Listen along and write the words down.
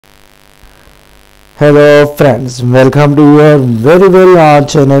Hello friends, welcome to your very own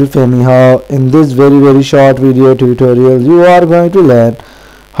channel Femi How. In this very short video tutorial you are going to learn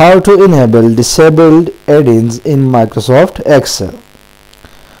how to enable disabled add-ins in Microsoft Excel.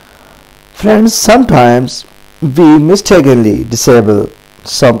 Friends, sometimes we mistakenly disable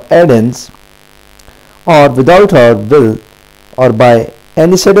some add-ins, or without our will or by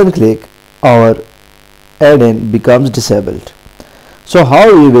any sudden click our add-in becomes disabled. So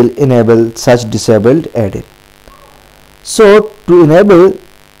how we will enable such disabled add-in? So to enable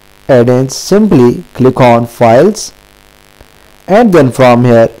add-ins, simply click on Files and then from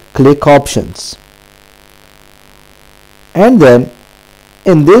here click Options, and then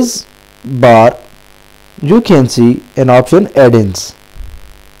in this bar you can see an option Add-ins.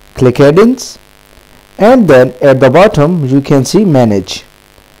 Click Add-ins and then at the bottom you can see Manage,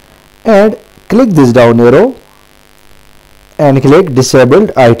 and click this down arrow and click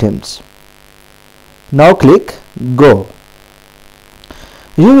Disabled Items. Now click Go.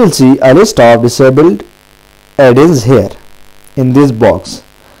 You will see a list of disabled add-ins here in this box.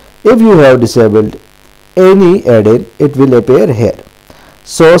 If you have disabled any add-in, it will appear here.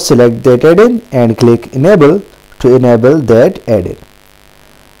 So select that add-in and click Enable to enable that add-in.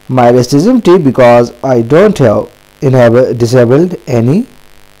 My list is empty because I don't have disabled any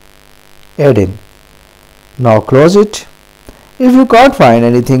add-in. Now close it. If you can't find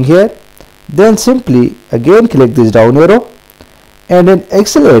anything here, then simply again click this down arrow and in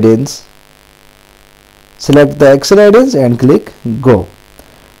Excel add-ins select the Excel add-ins and click Go.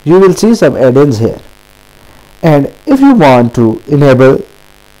 You will see some add-ins here, and if you want to enable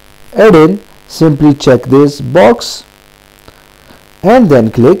add-in, simply check this box and then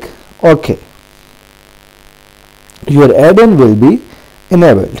click OK. Your add-in will be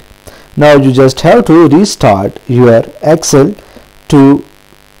enabled. Now you just have to restart your Excel to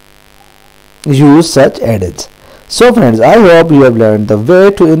use such add-ins. So friends, I hope you have learned the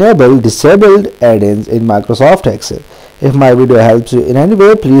way to enable disabled add-ins in Microsoft Excel. If my video helps you in any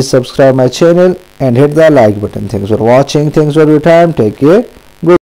way, please subscribe my channel and hit the like button. Thanks for watching. Thanks for your time. Take care.